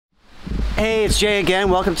Hey, it's Jay again.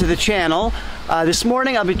 Welcome to the channel. This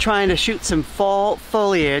morning I'll be trying to shoot some fall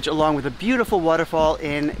foliage along with a beautiful waterfall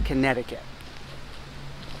in Connecticut.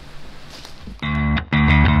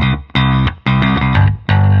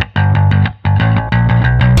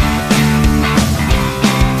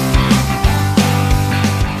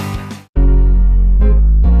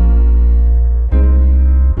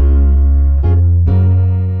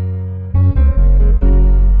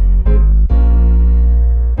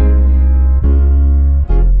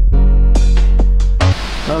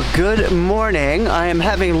 Good morning. I am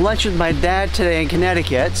having lunch with my dad today in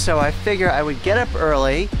Connecticut, so I figure I would get up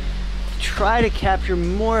early, try to capture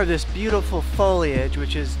more of this beautiful foliage,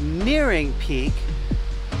 which is nearing peak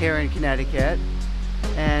here in Connecticut,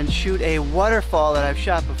 and shoot a waterfall that I've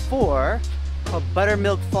shot before called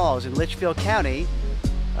Buttermilk Falls in Litchfield County.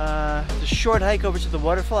 It's a short hike over to the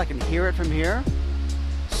waterfall. I can hear it from here.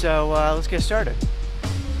 So let's get started.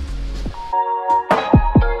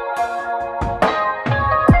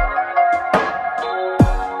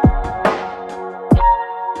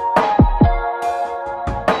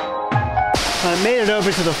 I made it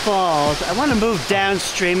over to the falls. I want to move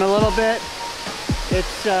downstream a little bit.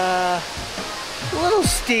 It's a little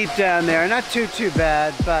steep down there, not too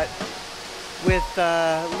bad, but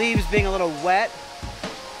with leaves being a little wet,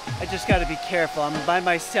 I just got to be careful. I'm by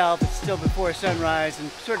myself. It's still before sunrise and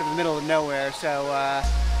sort of in the middle of nowhere, so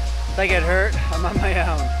if I get hurt, I'm on my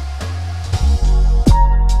own.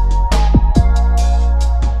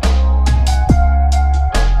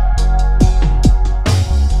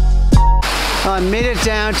 I made it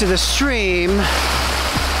down to the stream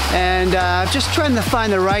and just trying to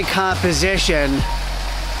find the right composition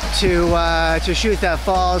to shoot that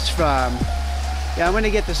falls from. Yeah, I'm going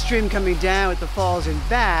to get the stream coming down with the falls in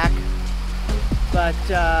back, but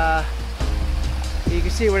you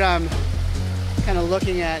can see what I'm kind of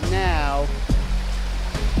looking at now.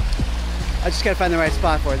 I just got to find the right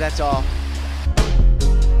spot for it, that's all.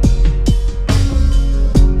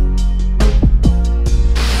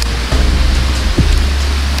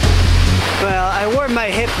 Well, I wore my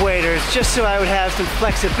hip waders just so I would have some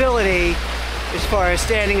flexibility as far as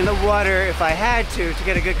standing in the water if I had to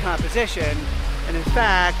get a good composition. And in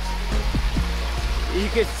fact, you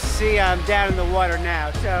can see I'm down in the water now.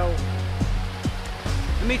 So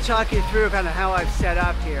let me talk you through kind of how I've set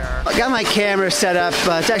up here. I got my camera set up,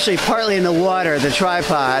 it's actually partly in the water, the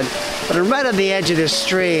tripod, but I'm right on the edge of this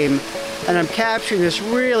stream and I'm capturing this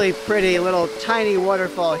really pretty little tiny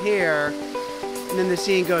waterfall here. And then the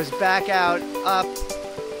scene goes back out up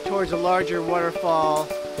towards a larger waterfall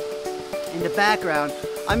in the background.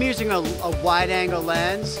 I'm using a wide angle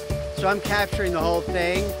lens, so I'm capturing the whole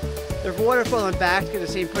thing. The waterfall in the back is going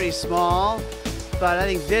to seem pretty small, but I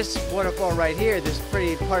think this waterfall right here, this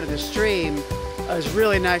pretty part of the stream, is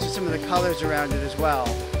really nice with some of the colors around it as well.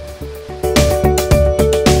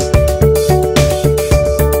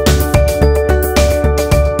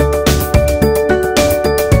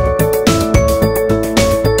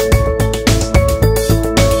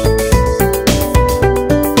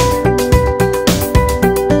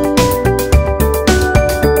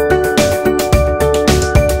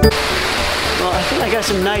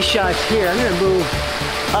 Some nice shots here. I'm going to move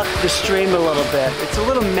up the stream a little bit. It's a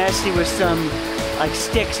little messy with some like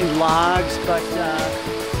sticks and logs, but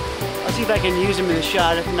I'll see if I can use them in the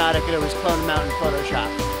shot. If not, I could always clone them out in Photoshop.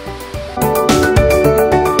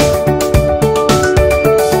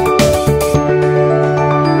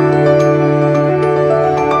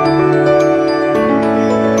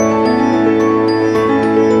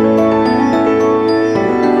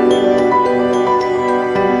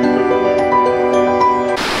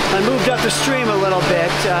 Stream a little bit.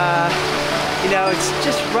 You know, it's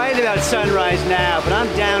just right about sunrise now, but I'm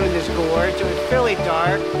down in this gorge, so it's fairly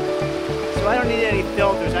dark, so I don't need any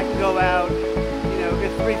filters. I can go out, you know, a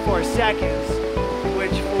good 3-4 seconds,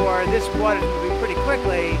 which for this water to be pretty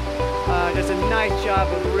quickly, does a nice job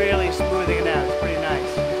of really smoothing it out. It's pretty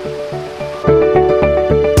nice.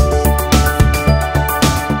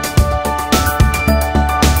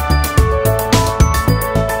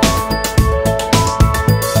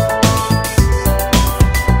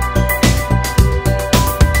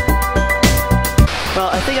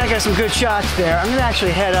 I got some good shots there. I'm going to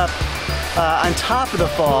actually head up on top of the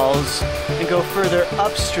falls and go further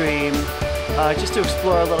upstream just to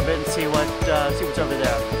explore a little bit and see what's over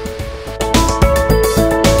there.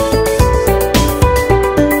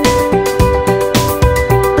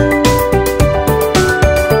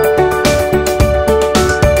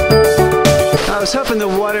 I was hoping the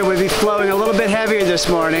water would be flowing a little bit heavier this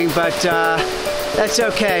morning, but that's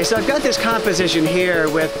okay. So I've got this composition here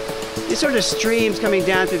with these sort of streams coming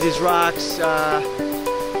down through these rocks,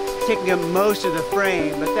 taking up most of the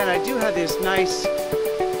frame, but then I do have this nice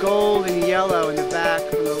gold and yellow in the back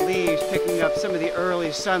from the leaves picking up some of the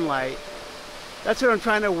early sunlight. That's what I'm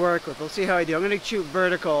trying to work with. We'll see how I do. I'm going to shoot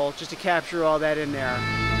vertical just to capture all that in there.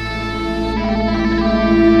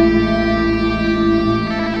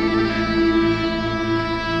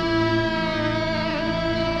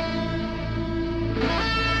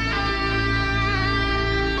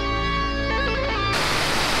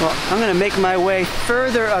 Well, I'm going to make my way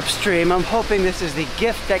further upstream. I'm hoping this is the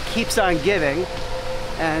gift that keeps on giving,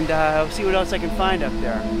 and I'll see what else I can find up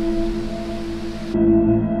there.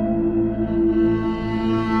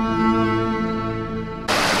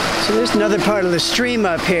 So there's another part of the stream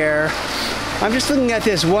up here. I'm just looking at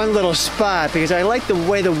this one little spot because I like the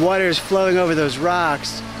way the water is flowing over those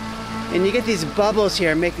rocks. And you get these bubbles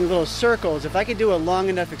here making little circles. If I could do a long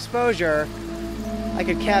enough exposure, I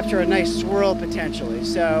could capture a nice swirl potentially.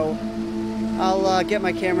 So I'll get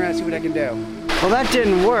my camera and see what I can do. Well, that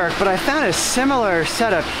didn't work, but I found a similar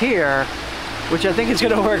setup here, which I think is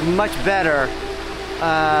going to work much better.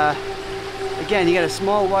 Again, you got a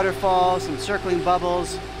small waterfall, some circling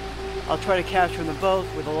bubbles. I'll try to capture them both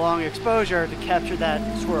with a long exposure to capture that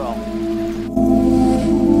swirl.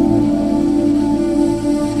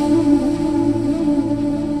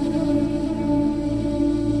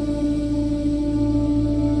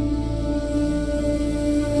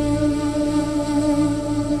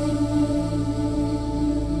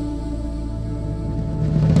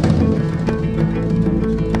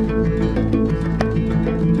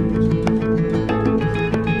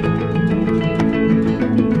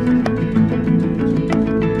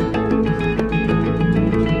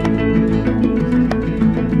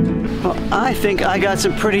 I think I got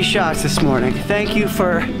some pretty shots this morning. Thank you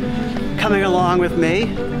for coming along with me.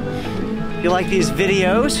 If you like these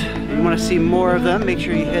videos and you want to see more of them, make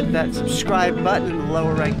sure you hit that subscribe button in the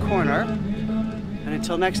lower right corner. And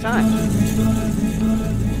until next time.